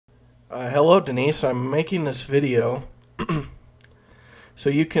Hello Denise, I'm making this video so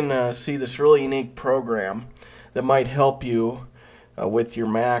you can see this really unique program that might help you with your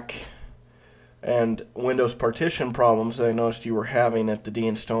Mac and Windows partition problems that I noticed you were having at the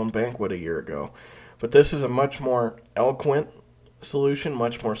Dean Stone banquet a year ago. But this is a much more eloquent solution,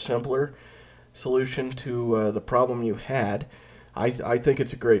 much more simpler solution to the problem you had. I think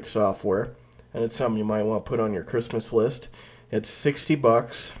it's a great software, and it's something you might want to put on your Christmas list. It's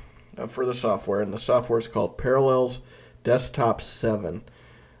 $60 for the software, and the software is called Paralells Desktop 7,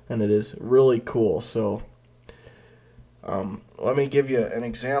 and it is really cool. So let me give you an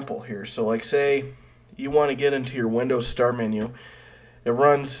example here. So like, say you want to get into your Windows Start menu. It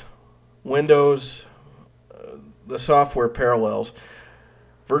runs Windows, the software Paralells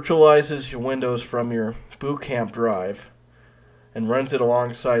virtualizes your Windows from your bootcamp drive and runs it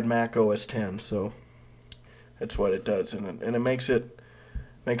alongside Mac OS X. So that's what it does, and it makes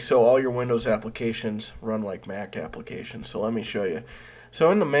so all your Windows applications run like Mac applications. So let me show you. So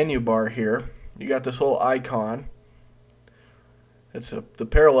in the menu bar here, you got this little icon. It's the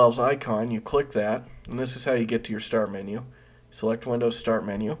Paralells icon. You click that, and this is how you get to your Start menu. Select Windows Start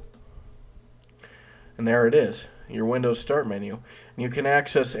menu, and there it is, your Windows Start menu. And you can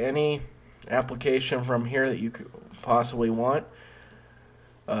access any application from here that you could possibly want.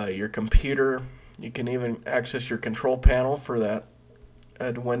 Your computer, you can even access your control panel for that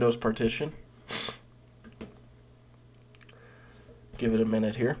Windows partition. Give it a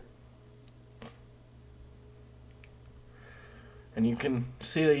minute here. And you can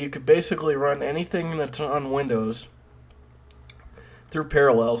see that you could basically run anything that's on Windows through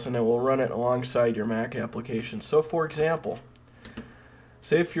Paralells, and it will run it alongside your Mac application. So for example,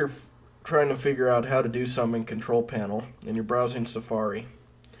 say if you're trying to figure out how to do something in Control Panel and you're browsing Safari.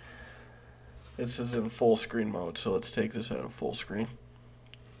 This is in full screen mode, so let's take this out of full screen.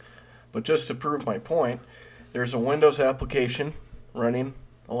 But just to prove my point, there's a Windows application running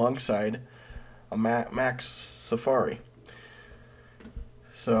alongside a Mac Safari.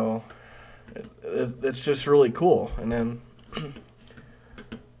 So it's just really cool. And then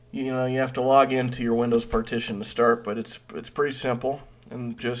you have to log into your Windows partition to start, but it's pretty simple.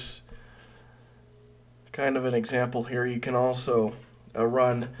 And just kind of an example here, you can also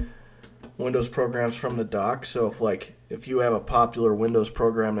run Windows programs from the dock. So if you have a popular Windows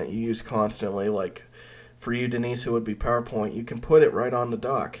program that you use constantly, like for you Denise it would be PowerPoint, you can put it right on the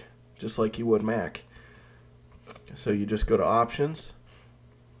dock just like you would Mac. So you just go to Options.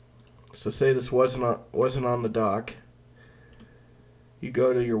 So say this wasn't on the dock, you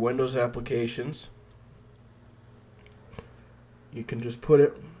go to your Windows applications, you can just put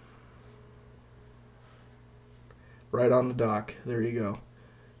it right on the dock. There you go.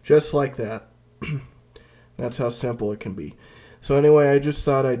 Just like that. That's how simple it can be. So anyway, I just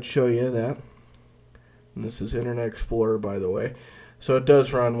thought I'd show you that. And this is Internet Explorer, by the way. So it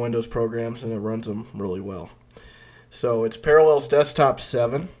does run Windows programs, and it runs them really well. So it's Paralells Desktop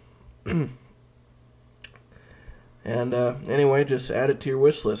 7. And anyway, just add it to your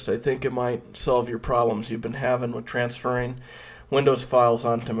wish list. I think it might solve your problems you've been having with transferring Windows files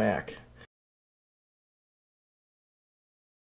onto Mac.